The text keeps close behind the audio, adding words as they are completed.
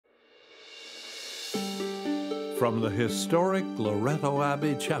from the historic Loretto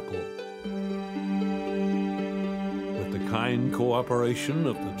Abbey Chapel, with the kind cooperation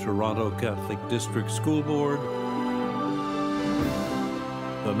of the Toronto Catholic District School Board,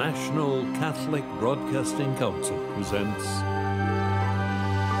 the National Catholic Broadcasting Council presents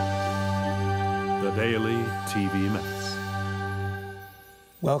the Daily TV Mass.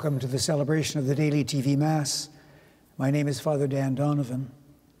 Welcome to the celebration of the Daily TV Mass. My name is Father Dan Donovan.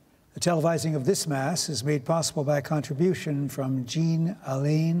 The televising of this Mass is made possible by a contribution from Jean,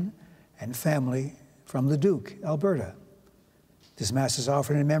 Alain, and family from Leduc, Alberta. This Mass is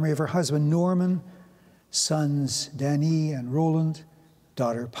offered in memory of her husband, Norman, sons Danny and Roland,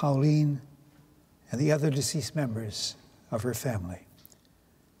 daughter Pauline, and the other deceased members of her family.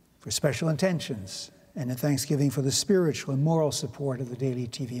 For special intentions and in thanksgiving for the spiritual and moral support of the Daily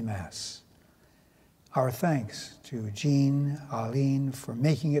TV Mass. Our thanks to Jean, Arlene, for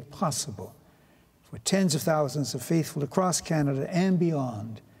making it possible for tens of thousands of faithful across Canada and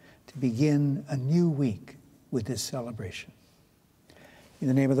beyond to begin a new week with this celebration. In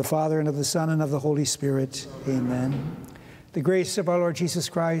the name of the Father, and of the Son, and of the Holy Spirit, amen. The grace of our Lord Jesus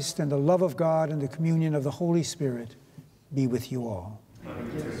Christ, and the love of God, and the communion of the Holy Spirit be with you all.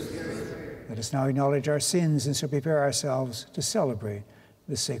 Let us now acknowledge our sins and so prepare ourselves to celebrate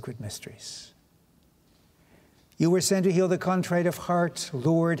the sacred mysteries. You were sent to heal the contrite of heart.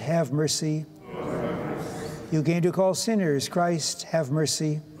 Lord, have mercy. Lord, have mercy. You came to call sinners. Christ, have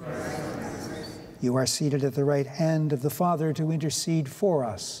mercy. Christ, have mercy. You are seated at the right hand of the Father to intercede for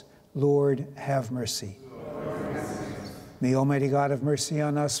us. Lord, have mercy. Lord, have mercy. May Almighty God have mercy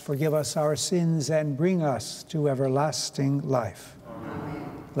on us, forgive us our sins, and bring us to everlasting life.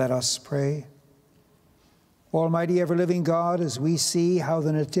 Amen. Let us pray. Almighty ever-living God, as we see how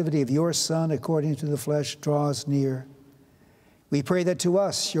the nativity of your Son, according to the flesh, draws near, we pray that to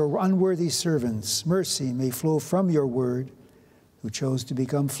us, your unworthy servants, mercy may flow from your word, who chose to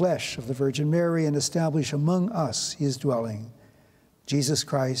become flesh of the Virgin Mary and establish among us his dwelling. Jesus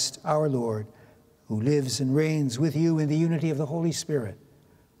Christ, our Lord, who lives and reigns with you in the unity of the Holy Spirit,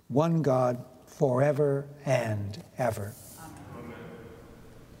 one God, forever and ever.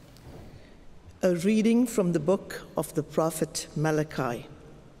 A reading from the book of the prophet Malachi.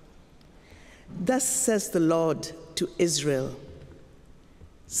 Thus says the Lord to Israel,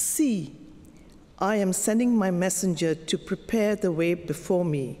 see, I am sending my messenger to prepare the way before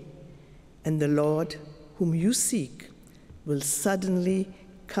me, and the Lord, whom you seek, will suddenly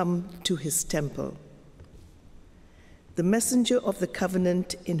come to his temple. The messenger of the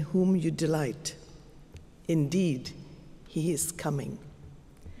covenant in whom you delight. Indeed, he is coming,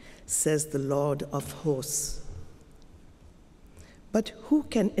 says the Lord of hosts. But who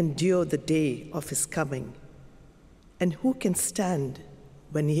can endure the day of his coming? And who can stand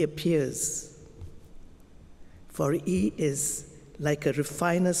when he appears? For he is like a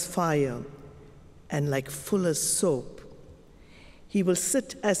refiner's fire and like fuller's soap. He will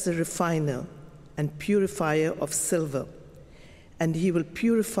sit as a refiner and purifier of silver, and he will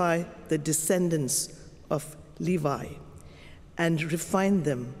purify the descendants of Levi and refine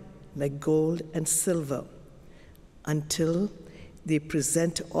them like gold and silver, until they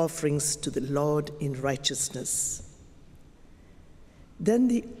present offerings to the Lord in righteousness. Then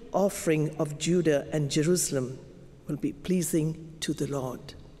the offering of Judah and Jerusalem will be pleasing to the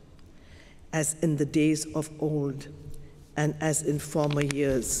Lord, as in the days of old and as in former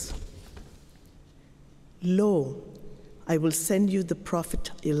years. Lo, I will send you the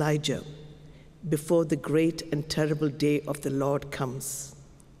prophet Elijah before the great and terrible day of the Lord comes.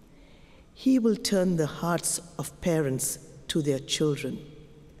 He will turn the hearts of parents to their children,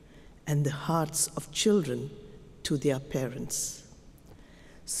 and the hearts of children to their parents,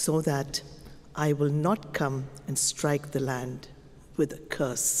 so that I will not come and strike the land with a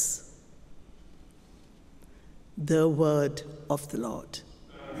curse. The word of the Lord.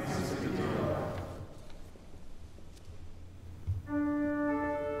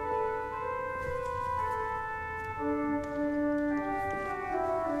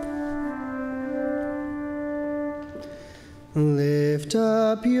 Lift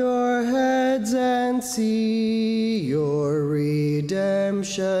up your heads and see, your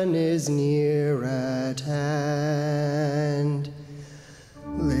redemption is near at hand.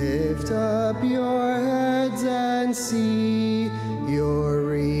 Lift up your heads and see, your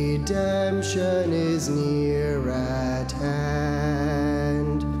redemption is near at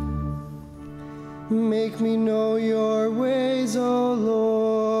hand. Make me know your ways, O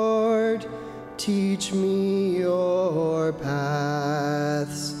Lord. Teach me your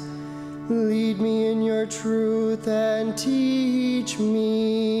paths. Lead me in your truth and teach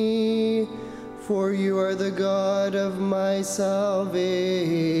me, for you are the God of my salvation.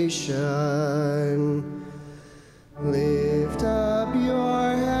 Lift up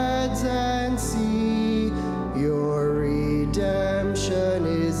your heads and see, your redemption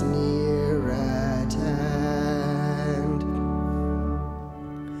is near at hand.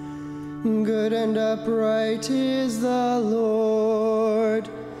 Good and upright is the Lord,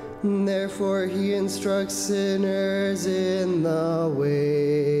 therefore he instructs sinners in the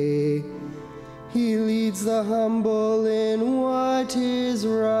way. He leads the humble in what is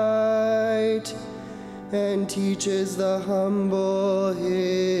right, and teaches the humble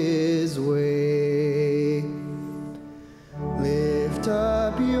his way. Lift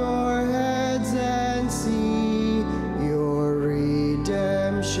up your heads and see, your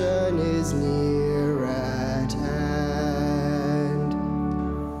redemption is near at hand.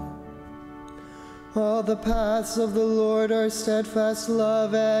 All the paths of the Lord are steadfast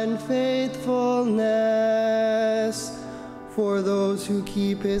love and faithfulness, for those who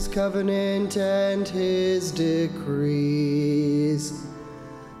keep his covenant and his decrees.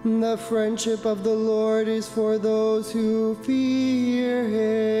 The friendship of the Lord is for those who fear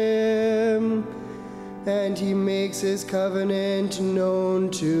him, and he makes his covenant known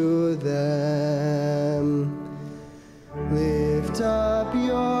to them. Lift up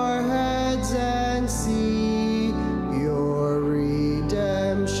your heads and see, your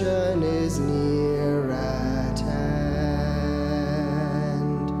redemption is near at hand.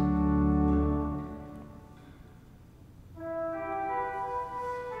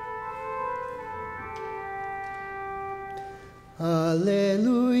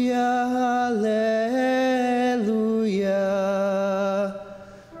 Alleluia, alleluia,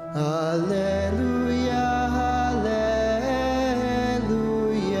 alleluia, alleluia.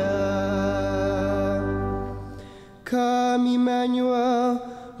 Come, Emmanuel,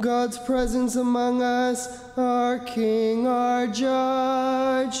 God's presence among us, our King, our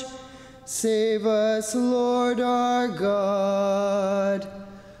Judge. Save us, Lord our God.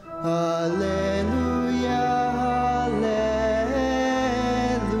 Alleluia, alleluia.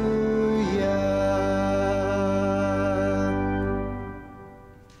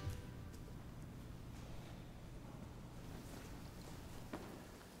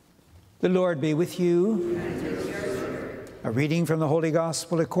 The Lord be with you. A reading from the Holy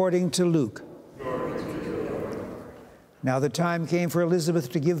Gospel according to Luke. Now the time came for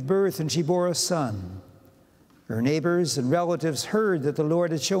Elizabeth to give birth, and she bore a son. Her neighbors and relatives heard that the Lord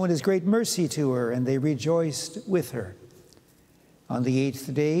had shown his great mercy to her, and they rejoiced with her. On the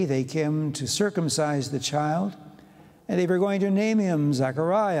 8th day they came to circumcise the child, and they were going to name him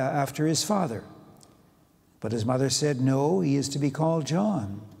Zechariah after his father. But his mother said, "No, he is to be called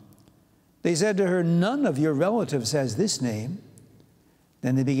John." They said to her, "None of your relatives has this name."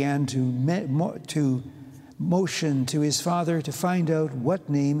 Then they began to motion to his father to find out what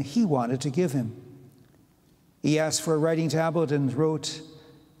name he wanted to give him. He asked for a writing tablet and wrote,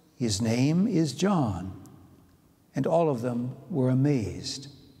 "His name is John." And all of them were amazed.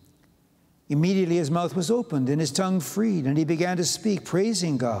 Immediately his mouth was opened and his tongue freed, and he began to speak,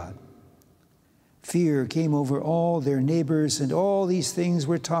 praising God. Fear came over all their neighbors, and all these things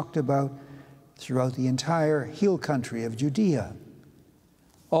were talked about throughout the entire hill country of Judea.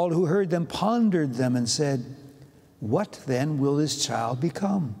 All who heard them pondered them and said, "What then will this child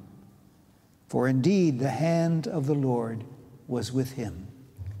become?" For indeed the hand of the Lord was with him.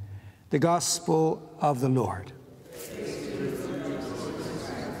 The Gospel of the Lord.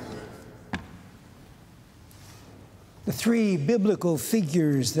 The three biblical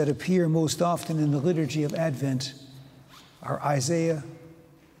figures that appear most often in the liturgy of Advent are Isaiah,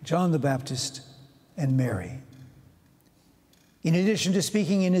 John the Baptist, and Mary. In addition to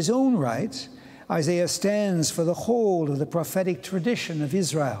speaking in his own right, Isaiah stands for the whole of the prophetic tradition of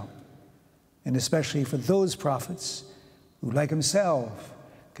Israel, and especially for those prophets who, like himself,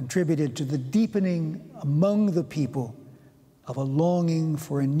 contributed to the deepening among the people of a longing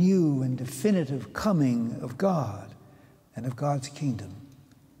for a new and definitive coming of God and of God's kingdom.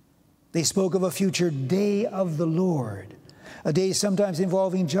 They spoke of a future day of the Lord, a day sometimes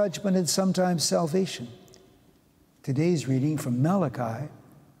involving judgment and sometimes salvation. Today's reading from Malachi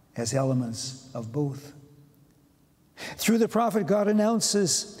has elements of both. Through the prophet, God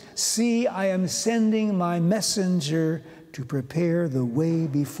announces, "See, I am sending my messenger to prepare the way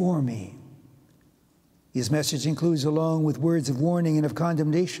before me." His message includes, along with words of warning and of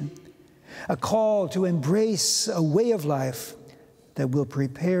condemnation, a call to embrace a way of life that will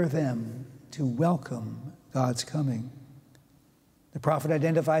prepare them to welcome God's coming. The prophet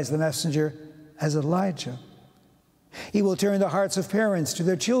identifies the messenger as Elijah. He will turn the hearts of parents to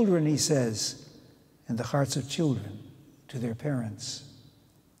their children, he says, and the hearts of children to their parents.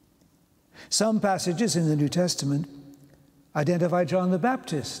 Some passages in the New Testament identify John the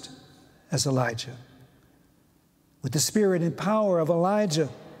Baptist as Elijah. With the spirit and power of Elijah,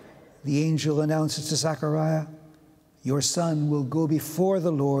 the angel announces to Zechariah, "Your son will go before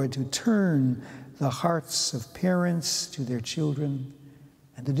the Lord to turn the hearts of parents to their children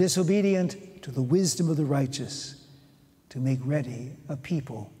and the disobedient to the wisdom of the righteous, to make ready a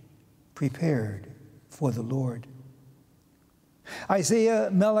people prepared for the Lord." Isaiah,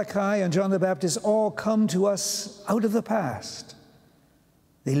 Malachi, and John the Baptist all come to us out of the past.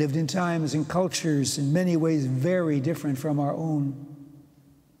 They lived in times and cultures in many ways very different from our own.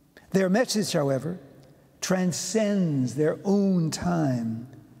 Their message, however, transcends their own time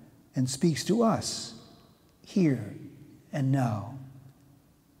and speaks to us here and now.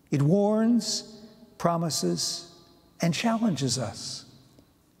 It warns, promises, and challenges us.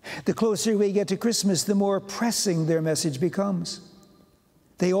 The closer we get to Christmas, the more pressing their message becomes.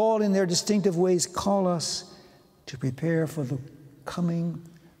 They all, in their distinctive ways, call us to prepare for the coming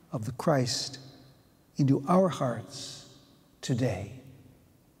of the Christ into our hearts today.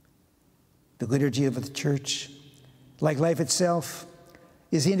 The liturgy of the Church, like life itself,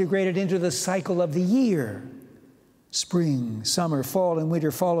 is integrated into the cycle of the year. Spring, summer, fall, and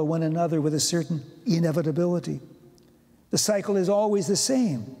winter follow one another with a certain inevitability. The cycle is always the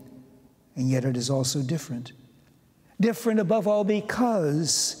same, and yet it is also different. Different above all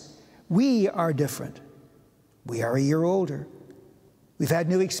because we are different. We are a year older. We've had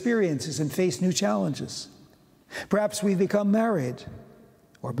new experiences and faced new challenges. Perhaps we've become married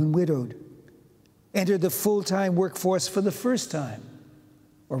or been widowed, entered the full-time workforce for the first time,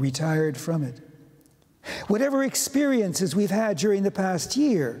 or retired from it. Whatever experiences we've had during the past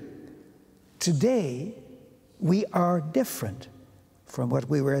year, today we are different from what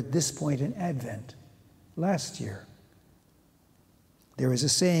we were at this point in Advent last year. There is a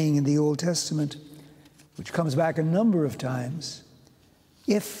saying in the Old Testament, which comes back a number of times,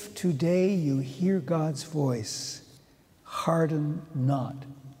 "If today you hear God's voice, harden not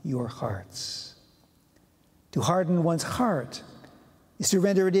your hearts." To harden one's heart is to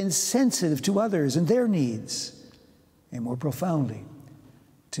render it insensitive to others and their needs, and more profoundly,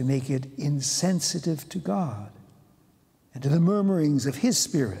 to make it insensitive to God and to the murmurings of His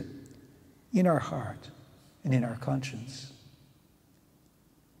Spirit in our heart and in our conscience.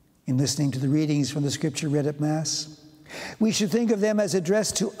 In listening to the readings from the Scripture read at Mass, we should think of them as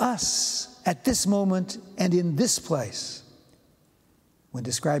addressed to us at this moment and in this place. When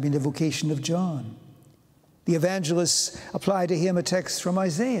describing the vocation of John, the evangelists apply to him a text from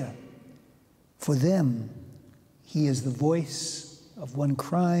Isaiah. For them, he is the voice of one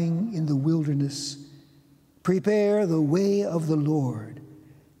crying in the wilderness, "Prepare the way of the Lord,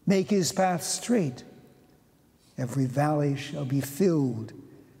 make his path straight. Every valley shall be filled,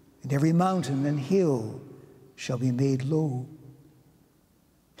 and every mountain and hill shall be made low."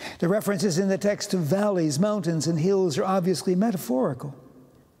 The references in the text to valleys, mountains, and hills are obviously metaphorical.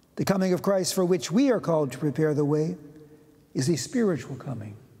 The coming of Christ, for which we are called to prepare the way, is a spiritual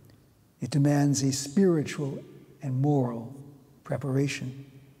coming. It demands a spiritual and moral preparation.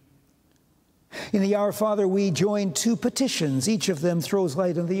 In the Our Father, we join two petitions. Each of them throws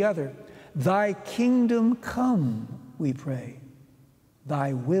light on the other. "Thy kingdom come," we pray.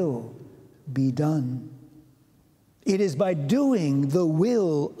 "Thy will be done." It is by doing the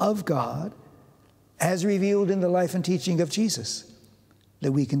will of God, as revealed in the life and teaching of Jesus,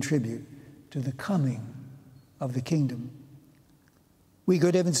 that we contribute to the coming of the kingdom. We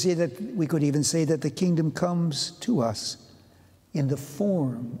could even say that the kingdom comes to us in the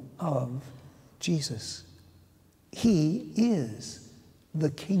form of Jesus. He is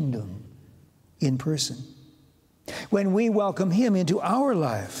the kingdom in person. When we welcome him into our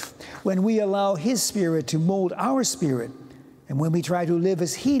life, when we allow his Spirit to mold our spirit, and when we try to live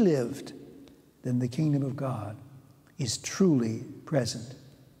as he lived, then the kingdom of God is truly present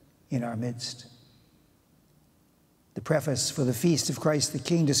in our midst. The preface for the Feast of Christ the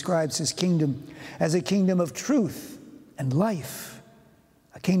King describes his kingdom as a kingdom of truth and life,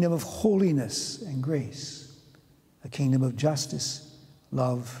 a kingdom of holiness and grace, a kingdom of justice,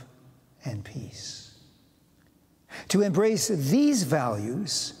 love, and peace. To embrace these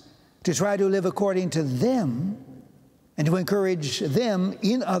values, to try to live according to them, and to encourage them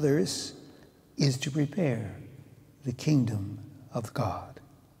in others, is to prepare the kingdom of God.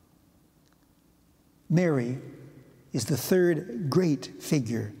 Mary is the third great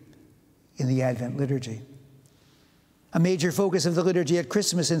figure in the Advent liturgy. A major focus of the liturgy at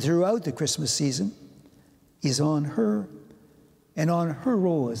Christmas and throughout the Christmas season is on her and on her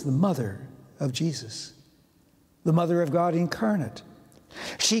role as the mother of Jesus, the Mother of God incarnate.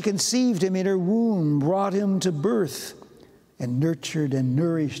 She conceived him in her womb, brought him to birth, and nurtured and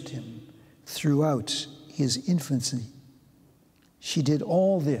nourished him throughout his infancy. She did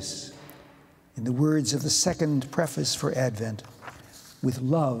all this, in the words of the second preface for Advent, with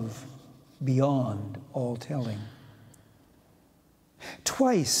love beyond all telling.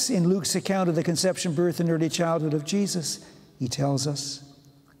 Twice in Luke's account of the conception, birth, and early childhood of Jesus, he tells us,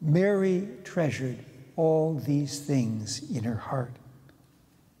 Mary treasured all these things in her heart.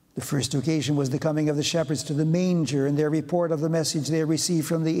 The first occasion was the coming of the shepherds to the manger and their report of the message they received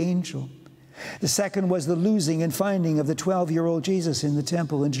from the angel. The second was the losing and finding of the 12-year-old Jesus in the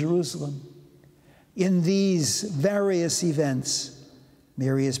temple in Jerusalem. In these various events,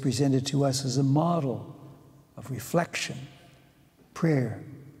 Mary is presented to us as a model of reflection, prayer,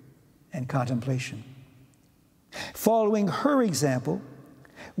 and contemplation. Following her example,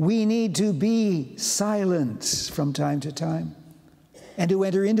 we need to be silent from time to time and to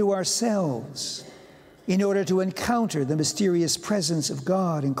enter into ourselves in order to encounter the mysterious presence of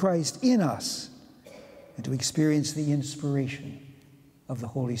God and Christ in us and to experience the inspiration of the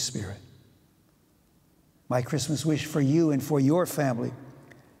Holy Spirit. My Christmas wish for you and for your family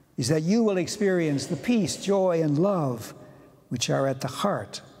is that you will experience the peace, joy, and love which are at the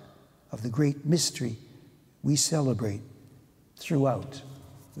heart of the great mystery we celebrate throughout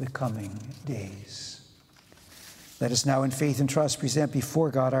the coming days. Let us now in faith and trust present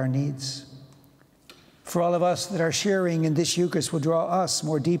before God our needs. For all of us that are sharing in this Eucharist will draw us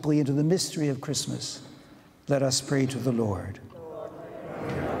more deeply into the mystery of Christmas, let us pray to the Lord.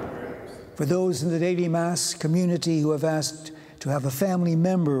 For those in the Daily Mass community who have asked to have a family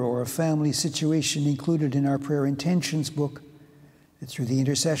member or a family situation included in our prayer intentions book, that through the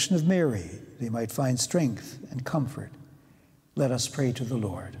intercession of Mary, they might find strength and comfort, let us pray to the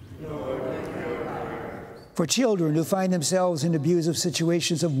Lord. For children who find themselves in abusive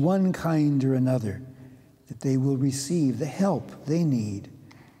situations of one kind or another, that they will receive the help they need,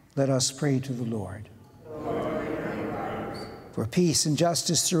 let us pray to the Lord. For peace and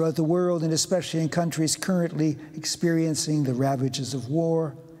justice throughout the world, and especially in countries currently experiencing the ravages of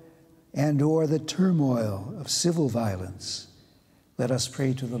war and/or the turmoil of civil violence, let us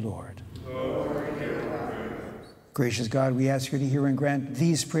pray to the Lord. Gracious God, we ask you to hear and grant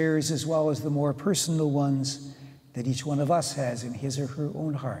these prayers as well as the more personal ones that each one of us has in his or her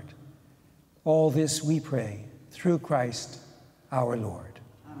own heart. All this we pray through Christ our Lord.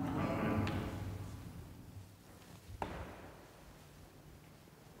 Amen.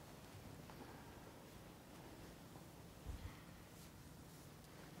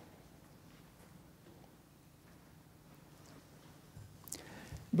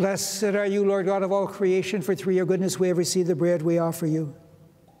 Blessed are you, Lord God of all creation, for through your goodness we have received the bread we offer you.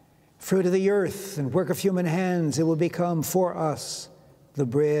 Fruit of the earth and work of human hands, it will become for us the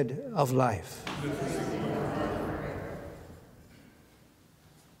bread of life.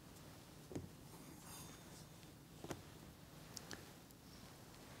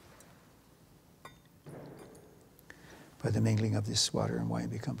 By the mingling of this water and wine,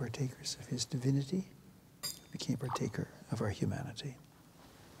 become partakers of his divinity, became partaker of our humanity.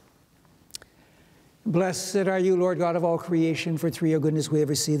 Blessed are you, Lord God of all creation, for through your goodness we have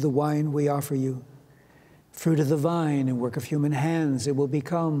received the wine we offer you. Fruit of the vine and work of human hands, it will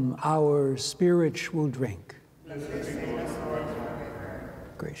become our spiritual drink.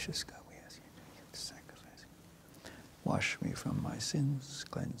 Gracious God, we ask you to give the sacrifice. Wash me from my sins,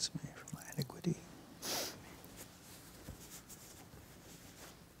 cleanse me from my iniquity.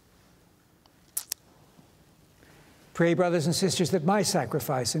 Pray, brothers and sisters, that my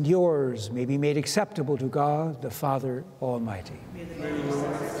sacrifice and yours may be made acceptable to God, the Father Almighty.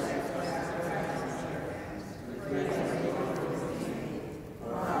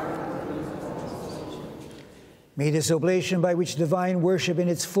 May this oblation by which divine worship in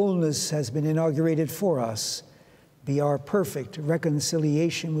its fullness has been inaugurated for us be our perfect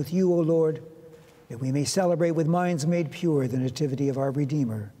reconciliation with you, O Lord, that we may celebrate with minds made pure the nativity of our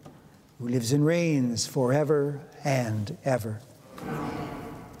Redeemer, who lives and reigns forever and ever. Amen.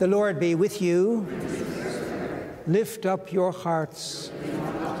 The Lord be with you. Lift up your hearts.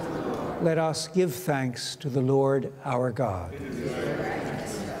 Let us give thanks to the Lord our God.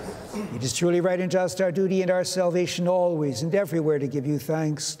 It is truly right and just, our duty and our salvation always and everywhere to give you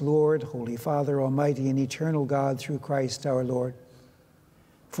thanks, Lord, Holy Father, Almighty and eternal God, through Christ our Lord.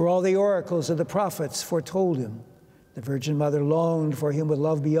 For all the oracles of the prophets foretold him. The Virgin Mother longed for him with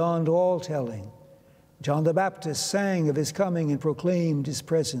love beyond all telling. John the Baptist sang of his coming and proclaimed his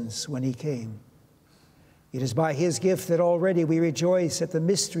presence when he came. It is by his gift that already we rejoice at the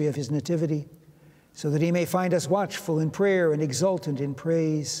mystery of his nativity, so that he may find us watchful in prayer and exultant in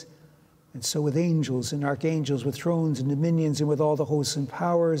praise. And so with angels and archangels, with thrones and dominions, and with all the hosts and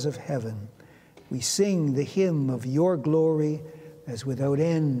powers of heaven, we sing the hymn of your glory, as without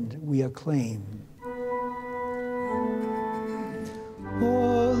end we acclaim.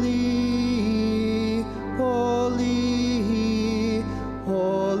 Holy, holy,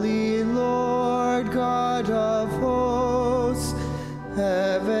 holy Lord God of hosts,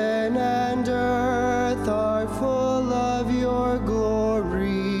 heaven and earth are full of your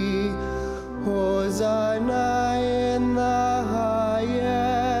glory. Hosanna in the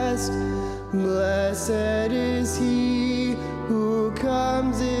highest. Blessed is he who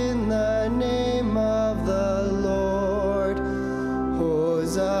comes in the name of the Lord.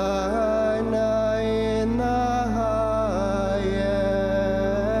 Hosanna in the highest.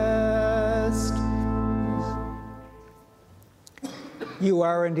 You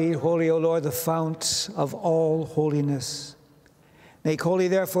are indeed holy, O Lord, the fount of all holiness. Make holy,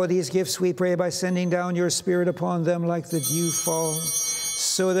 therefore, these gifts, we pray, by sending down your Spirit upon them like the dewfall,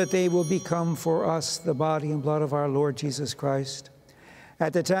 so that they will become for us the body and blood of our Lord Jesus Christ.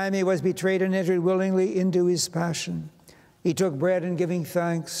 At the time he was betrayed and entered willingly into his passion, he took bread and, giving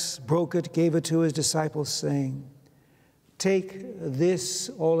thanks, broke it, gave it to his disciples, saying, "Take this,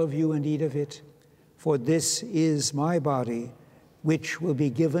 all of you, and eat of it, for this is my body, which will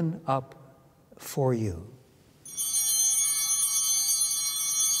be given up for you."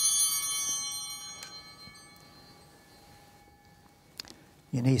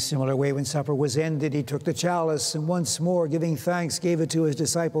 In a similar way, when supper was ended, he took the chalice, and once more, giving thanks, gave it to his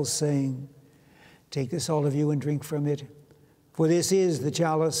disciples, saying, "Take this, all of you, and drink from it, for this is the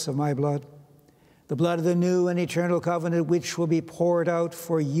chalice of my blood, the blood of the new and eternal covenant, which will be poured out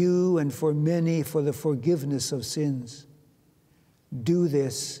for you and for many for the forgiveness of sins. Do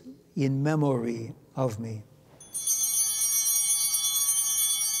this in memory of me."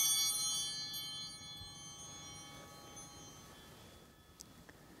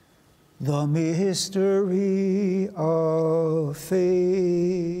 The mystery of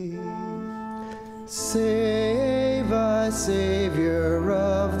faith. Save us, Savior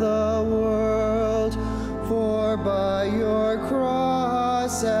of the world, for by your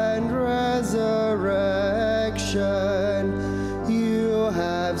cross and resurrection you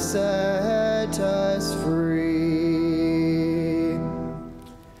have set us free.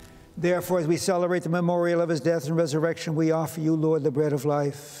 Therefore, as we celebrate the memorial of his death and resurrection, we offer you, Lord, the bread of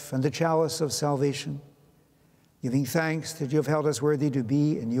life and the chalice of salvation, giving thanks that you have held us worthy to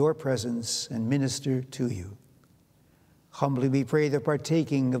be in your presence and minister to you. Humbly we pray that,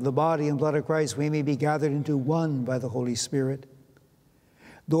 partaking of the body and blood of Christ, we may be gathered into one by the Holy Spirit.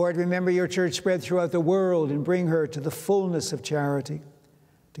 Lord, remember your church spread throughout the world and bring her to the fullness of charity,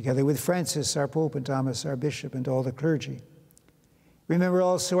 together with Francis, our Pope, and Thomas, our Bishop, and all the clergy. Remember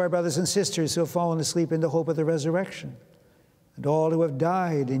also our brothers and sisters who have fallen asleep in the hope of the resurrection, and all who have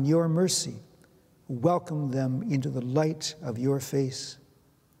died in your mercy. Welcome them into the light of your face.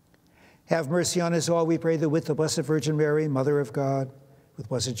 Have mercy on us all, we pray, that with the Blessed Virgin Mary, Mother of God, with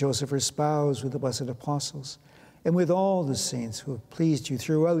Blessed Joseph, her spouse, with the blessed apostles, and with all the saints who have pleased you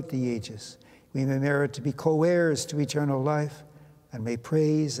throughout the ages, we may merit to be co-heirs to eternal life, and may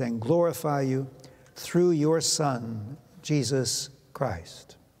praise and glorify you through your Son, Jesus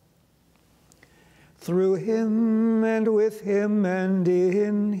Christ. Through him and with him and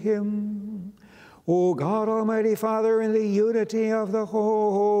in him, O God, Almighty Father, in the unity of the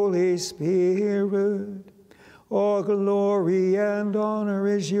Holy Spirit, all glory and honor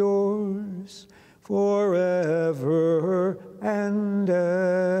is yours forever and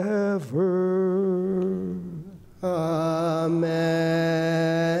ever. Amen.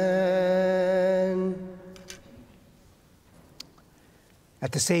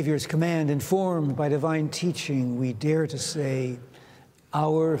 At the Savior's command, informed by divine teaching, we dare to say,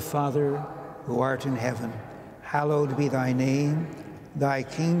 Our Father, who art in heaven, hallowed be thy name. Thy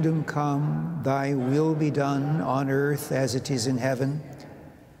kingdom come, thy will be done on earth as it is in heaven.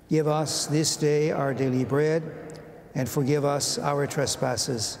 Give us this day our daily bread, and forgive us our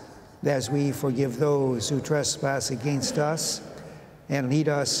trespasses, as we forgive those who trespass against us. And lead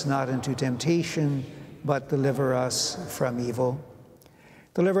us not into temptation, but deliver us from evil.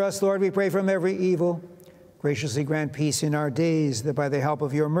 Deliver us, Lord, we pray, from every evil. Graciously grant peace in our days, that by the help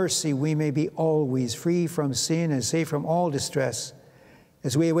of your mercy we may be always free from sin and safe from all distress,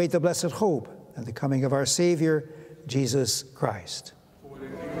 as we await the blessed hope and the coming of our Savior, Jesus Christ.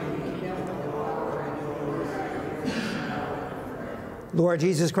 Lord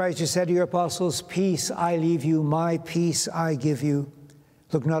Jesus Christ, you said to your apostles, "Peace I leave you, my peace I give you.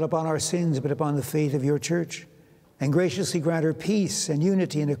 Look not upon our sins, but upon the faith of your church, and graciously grant her peace and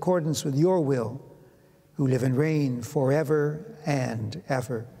unity in accordance with your will, who live and reign forever and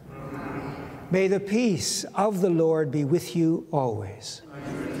ever." May the peace of the Lord be with you always.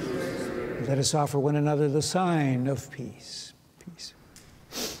 Let us offer one another the sign of peace. Peace.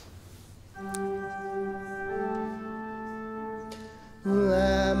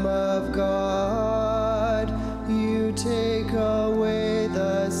 Lamb of God, you take away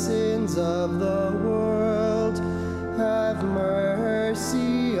the sins of the world. Have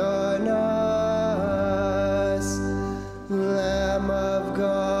mercy on us. Lamb of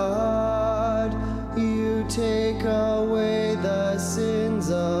God, you take away the sins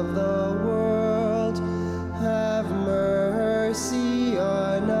of the world. Have mercy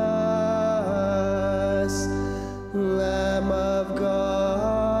on us. Lamb of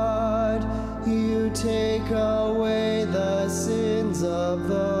God, you take away the sins of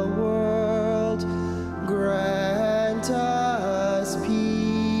the world. Grant us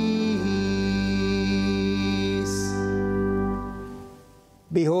peace.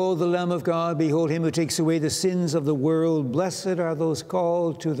 Behold the Lamb of God, behold him who takes away the sins of the world. Blessed are those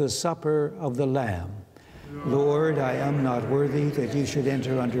called to the supper of the Lamb. Lord, I am not worthy that you should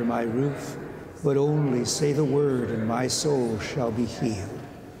enter under my roof, but only say the word, and my soul shall be healed.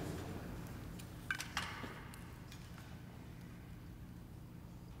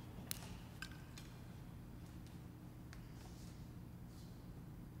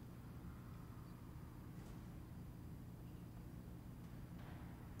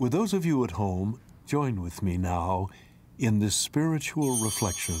 With those of you at home, join with me now in this spiritual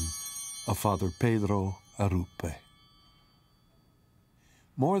reflection of Father Pedro Arrupe.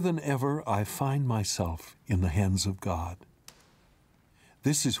 More than ever, I find myself in the hands of God.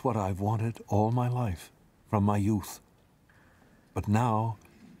 This is what I've wanted all my life, from my youth. But now,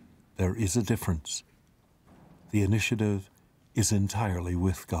 there is a difference. The initiative is entirely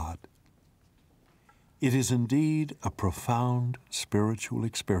with God. It is indeed a profound spiritual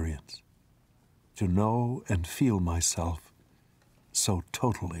experience to know and feel myself so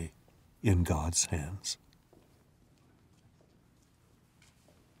totally in God's hands.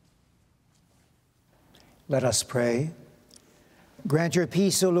 Let us pray. Grant your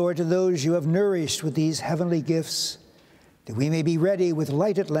peace, O Lord, to those you have nourished with these heavenly gifts, that we may be ready with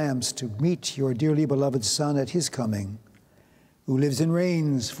lighted lamps to meet your dearly beloved Son at his coming, who lives and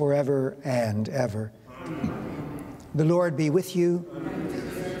reigns forever and ever. The Lord be with you.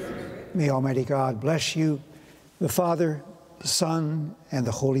 May Almighty God bless you, the Father, the Son, and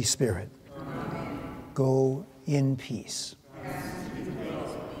the Holy Spirit. Go in peace.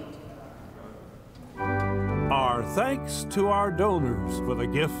 Our thanks to our donors for the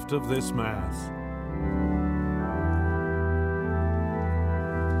gift of this Mass.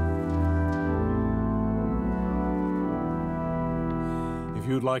 If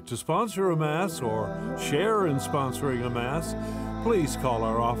you'd like to sponsor a Mass or share in sponsoring a Mass, please call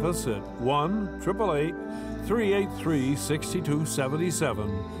our office at 1-888-383-6277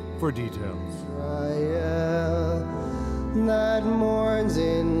 for details. Israel, that mourns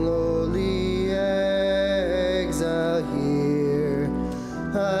in lowly exile here,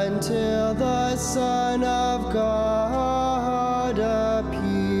 until the Son of God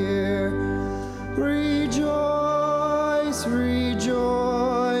appear. Rejoice,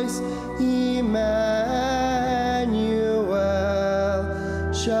 rejoice, Emmanuel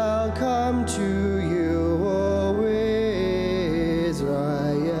shall come to you, O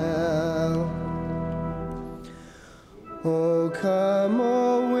Israel. O come,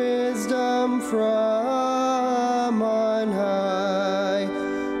 O wisdom from